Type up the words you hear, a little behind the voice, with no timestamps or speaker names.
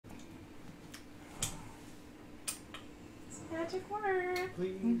magic word.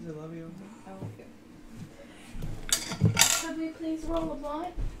 Please, I love you. I love you. Could we please roll a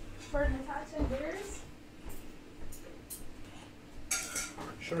blunt for Natasha and Beers?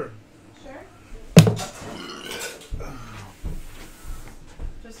 Sure. Sure.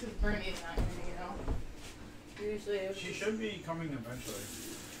 Just because Bernie's not here, you know. Usually if She should be coming eventually.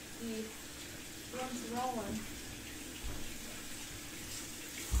 he runs rolling.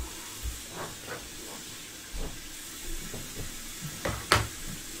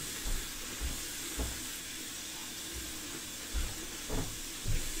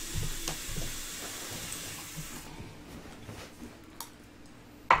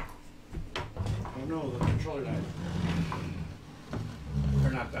 Oh no, the controller died.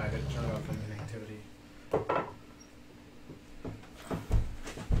 Or not died, it turned off from inactivity.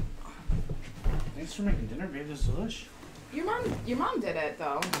 Thanks for making dinner, babe. This is delish. Your mom did it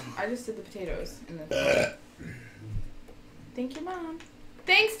though. I just did the potatoes and the. Thank you, Mom.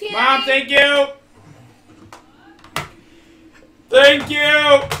 Thanks, Tammy. Mom, thank you! Thank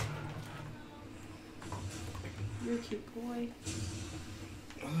you! You're a cute boy.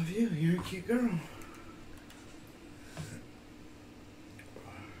 I love you. You're a cute girl.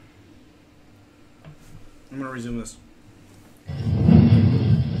 I'm gonna resume this.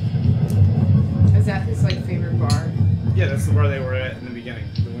 Is that his like favorite bar? Yeah, that's the bar they were at in the beginning,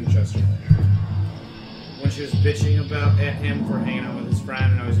 the Winchester. When she was bitching about at him for hanging out with his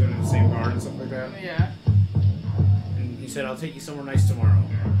friend and I was going to the same bar and stuff like that. Yeah. And he said, I'll take you somewhere nice tomorrow.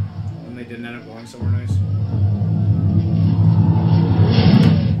 And they didn't end up going somewhere nice.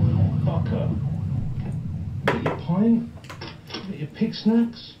 Fucker. Get your pint? Get your pig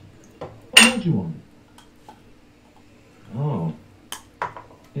snacks? What more do you want? Oh.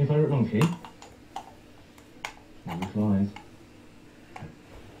 Your favourite monkey? Maybe flies.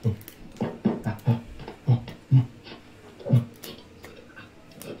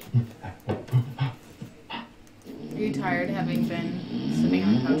 Are you tired having been sitting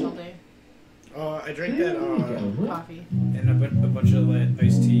on the couch all day? I drank that Coffee. and a bunch of that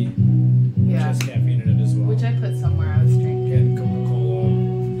iced tea, which Yeah. has caffeine in it as well. Which I put somewhere I was drinking. And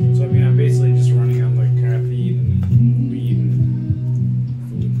Coca-Cola. So I mean, I'm basically just running on like caffeine and weed and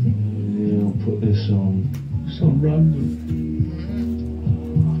Yeah, I'll put this on. So random.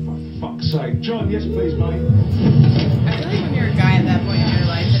 Oh, for fuck's sake. John, yes please, mate. I feel like when you're a guy at that point in your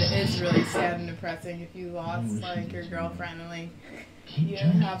life, that it is really sad and depressing if you lost like your girlfriend and like you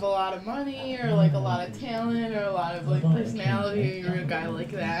didn't have a lot of money or like a lot of talent or a lot of like personality, or you're a guy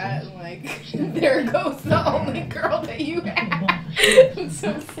like that, and like there goes the only girl that you had. It's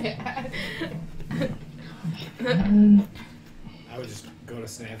so sad. I would just go to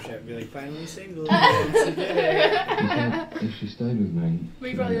Snapchat and be like, finally single. If she stayed with me,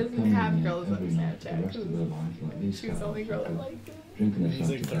 We probably doesn't have girls on every night for the Snapchat. rest of her life, like these She was the only girl that liked it. drinking He's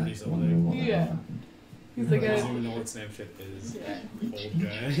herself like to 30 death, something. wondering what the hell Yeah. happened. He's like I don't a even know what Snapchat is. yeah. Old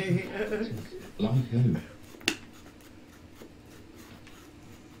guy. Like who?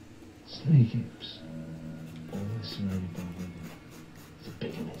 Sneakips. Always surrounded by women. He's a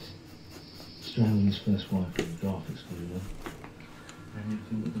bigamist. Strangled his first wife with a graphics school, and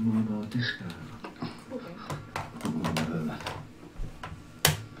anything with the mobile disco.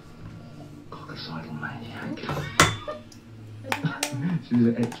 Cockicidal maniac. She's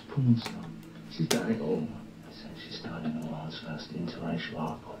an ex-porn star. She's done it all. So she started the world's first interracial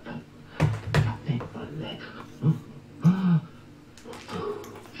art opera. Nothing but lead.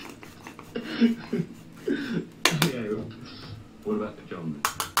 Yeah, what about the John?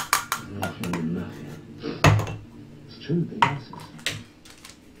 Nothing. It's true, Big Al says.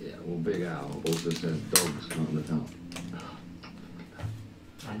 Yeah, well, Big Al also says dogs can't look up.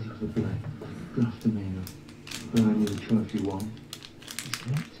 And for the black, gruff demeanour. Burn with a trophy one. It's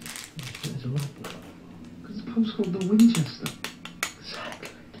empty. There's a right one. Because the post's called the Winchester. Exactly.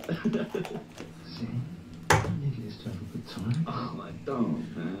 See? I don't need you to have a good time. Oh, I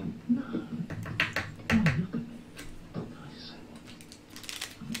don't, man. No. No, look at me. Don't I say what?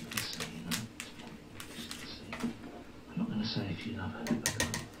 I'm not going to say, you know. Just see. I'm not going to say if you love her, but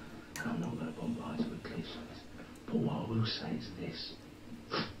and I'm not going to bombard you with cliches. But what I will say is this.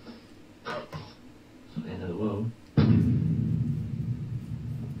 It's not the end of the world.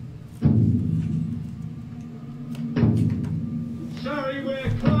 Sorry, we're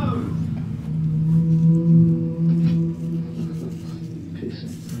closed.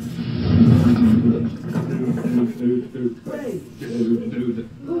 Pissing.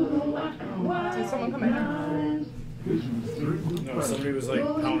 Did someone come in? No, somebody was like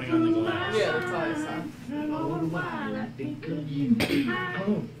pounding on the glass. Yeah, that's all I saw.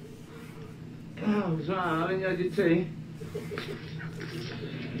 Oh, sorry, I didn't get your tea. Did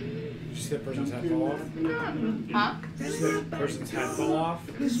you see that person's head fall off? Huh? Did you see that person's head fall off?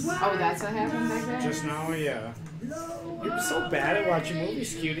 Oh, that's what happened back there? Just now, yeah. You're so bad at watching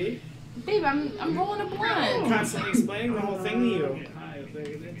movies, cutie. Babe, I'm rolling a I'm blunt. constantly explaining the whole thing to you. Hi,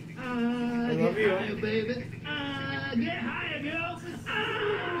 baby. I love you. Hi, baby. Get higher, girl.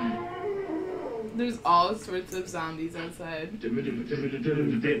 There's all sorts of zombies outside.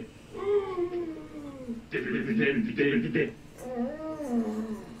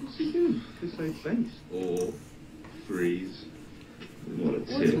 What's he do? Just say face. Or freeze. What a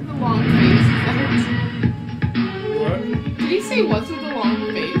What's tip. with the long face? What? Did he say what's with the long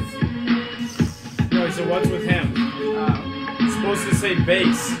face? No, he said, what's with him? Oh. It's supposed to say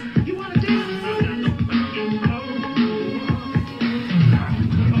base. You want to do?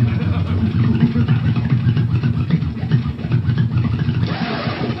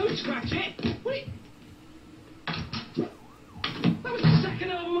 Don't scratch it. Wait. That was the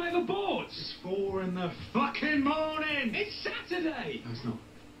second album I ever bought. It's 4 in the fucking morning. It's Saturday. No, it's not.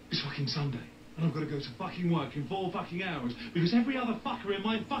 It's fucking Sunday. And I've got to go to fucking work in 4 fucking hours because every other fucker in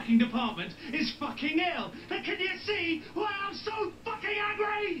my fucking department is fucking ill. And can you see why I'm so fucking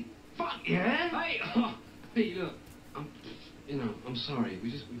angry? Fuck yeah. Hey, hey, look, I'm sorry.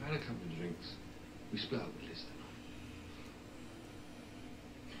 We've had a couple of drinks. We split up with Liz tonight.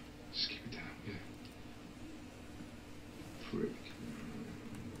 Just keep it down, yeah. Freak.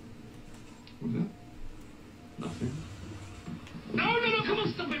 What's that? Nothing. No, come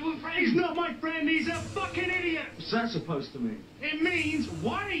on, stop it. We're friends. He's not my friend, he's a fucking idiot! What's that supposed to mean? It means,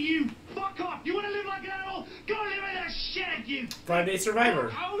 why don't you fuck off? You want to live like an animal? Go live in a shed, you... 5-Day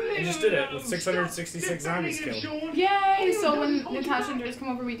Survivor. Oh, I just did it with 666 zombies killed. Yay! So when Natasha and Doris come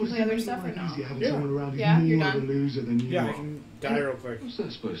over, we can play other stuff or no? Yeah, you're done. Loser than you Yeah, I are. can die real quick. What's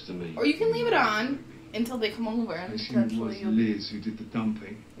that supposed to mean? Or you can leave it on until they come over and Assume it eventually was you'll Liz who did the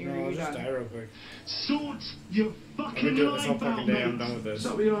dumping. No, I'll just die real quick. Sort your I've fucking been doing this all life fucking out, day. I'm mate. done with this. What's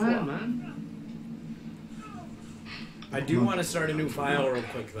up with your hand, man? I do want to start a new file real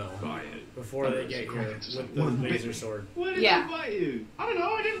quick though, Buy it. before they get here with the laser sword. Why did Yeah. they invite you? I don't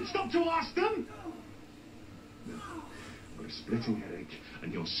know, I didn't stop to ask them. Got a splitting headache,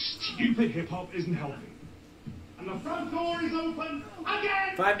 and your stupid hip-hop isn't helping. And the front door is open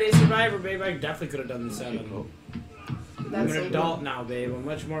again! 5-Day Survivor, babe. I definitely could have done the 7. I'm That's an so adult now, babe. I'm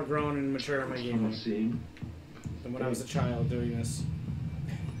much more grown and mature in my gaming Scene. than when I was a child doing this.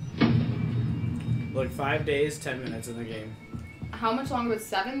 Like 5 days, 10 minutes in the game. How much longer would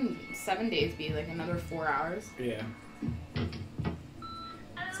 7 days be? Like another 4 hours? Yeah.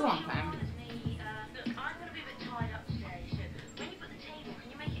 It's a long time. Look, I'm going to be a bit tied up today, so when you put the table,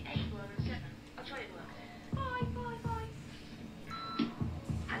 can you make it 8 rather than 7? I'll try it work. Bye.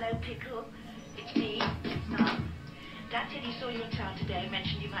 Hello, Pickle. It's me, Mum. Dad said he saw you in town today and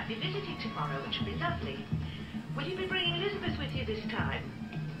mentioned you might be visiting tomorrow, which would be lovely. Will you be bringing Elizabeth with you this time?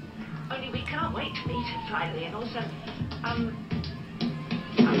 Only we can't wait to meet her finally, and also, I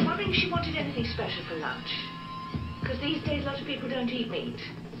was wondering if she wanted anything special for lunch. Because these days, lots of people don't eat meat.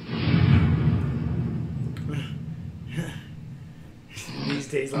 These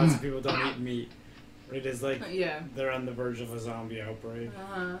days, lots of people don't eat meat. It is like Yeah. they're on the verge of a zombie outbreak.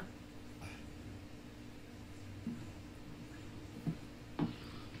 Uh-huh.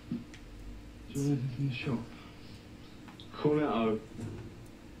 Do you want anything from the shop? Call it out.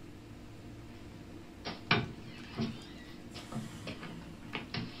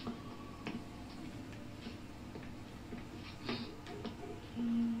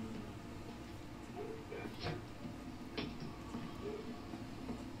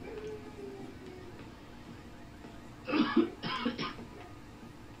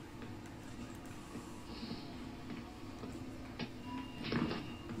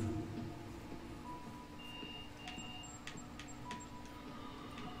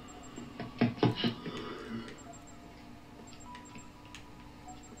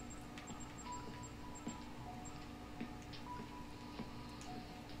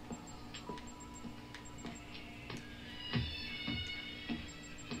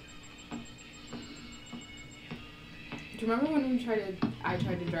 Do you remember when I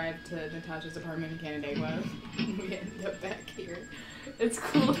tried to drive to Natasha's apartment in Canandaigua? We ended up back here. It's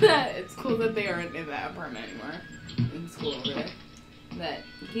cool that they aren't in that apartment anymore. In school over there. That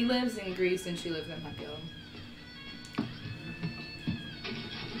he lives in Greece and she lives in Hatfield.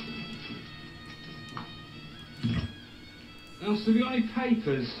 Nelson, have you got any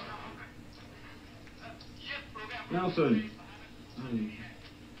papers? Nelson.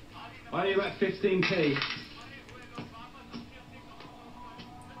 Why are you at 15p?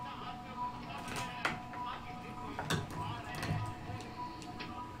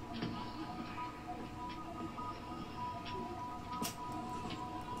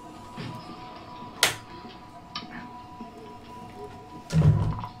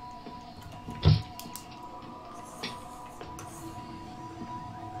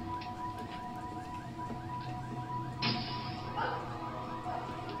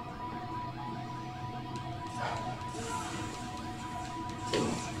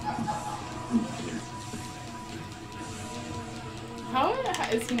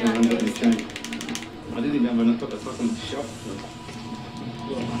 Is he I not? haven't got any change. I didn't even have enough at the fucking shop.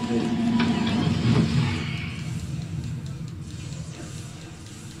 What am I doing?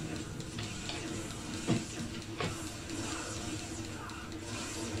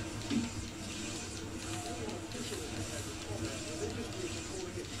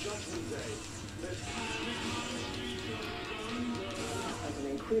 An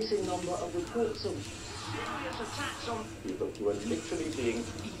increasing number of reports of serious attacks on people who are literally being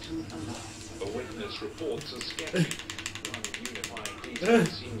eaten alive. A witness reports a skeptic. One unifying feature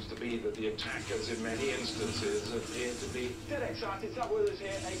seems to be that the attackers in many instances appear to be Get excited, stop with us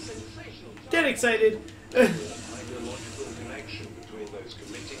here, a sensational Get excited. an ideological connection between those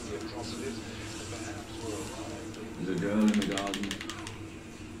committing the atrocities and perhaps were alive. There's a girl in the garden.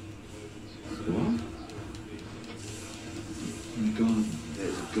 What? In the garden,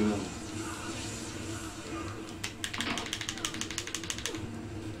 there's a girl.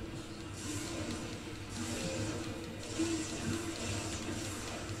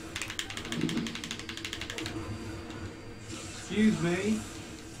 Excuse me.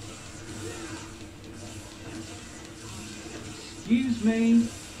 Excuse me.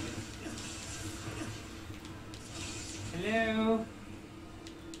 Hello.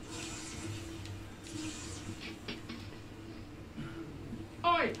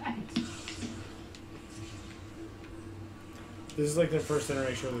 Oi! This is like their first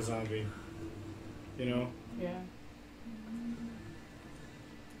iteration with a zombie. You know? Yeah.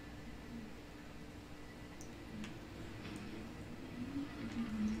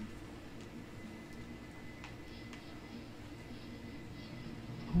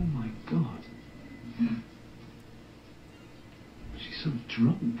 Oh my god. She's so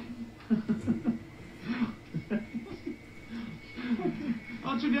drunk.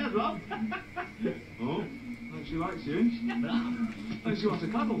 Aren't you dead, Rob? Oh, she likes you. Oh, she wants a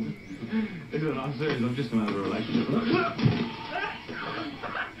cuddle. Listen, I'm serious, I'm just come out of a relationship.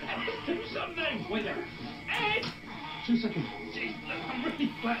 Do something! Wait there. Ed! 2 seconds. Jeez, I'm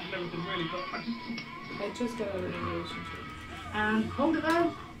really flat and everything, really, but I just got out of a relationship. And hold it there.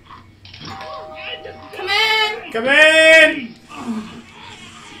 Come in! Come in!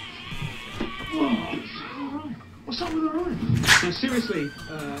 What's up with her eye? No, seriously,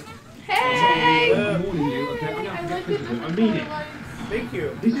 Hey! I'm warning you, okay? I'm gonna have to get physical. I mean it. Thank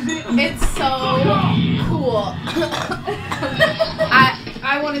you. This is it. It's so cool.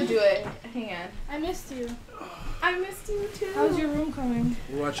 I want to do it. Hang on. I missed you. I missed you too. How's your room coming?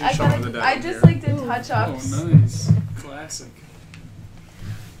 We're watching I Shaun of the gotta. Dead. I just here. like did touch-ups. Oh, nice. Classic.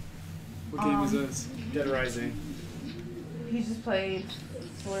 What game is this? Dead Rising. He just played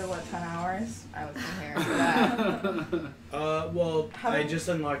for what 10 hours? I was in here for that. Well, How- I just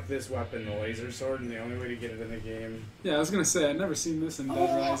unlocked this weapon, the laser sword, and the only way to get it in the game. Yeah, I was gonna say I'd never seen this in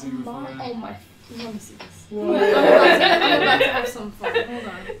Dead Rising before. Oh my. Let me see this. Whoa. I'm about to have some fun. Hold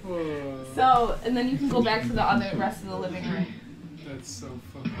on. Whoa, So, and then you can go back to the other rest of the living room. that's so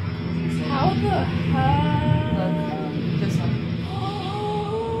fucking. How the hell? This one.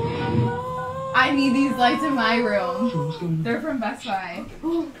 I need these lights in my room. They're from Best Buy.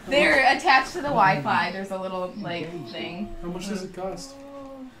 They're attached to the Wi-Fi. There's a little like thing. How much does it cost?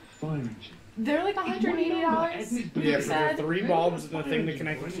 Fire engine. They're like $180. Yeah, for the said. 3 bulbs and the thing to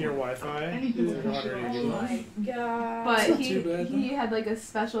connect it to your Wi-Fi. It's like $180. God. But Not too bad, he had like a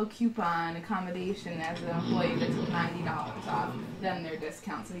special coupon accommodation as an employee that took $90 off then their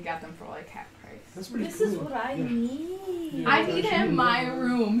discount, so he got them for like half price. That's pretty This cool. is what I need. Yeah. I need him in my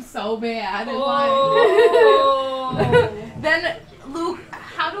room so bad. Oh. Then, Luke,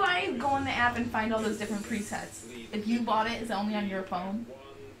 how do I go in the app and find all those different presets? If you bought it, is it only on your phone?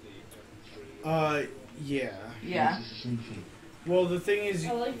 Yeah. Yeah. Well, the thing is,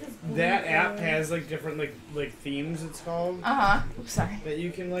 I like this blue that app color. has like different like themes. It's called Uh-huh. Oops, sorry. that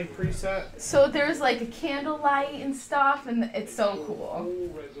you can like preset. So there's like a candlelight and stuff, and it's so cool. all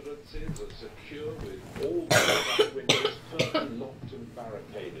residences are secure with all the windows firmly locked and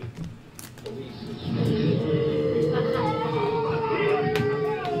barricaded.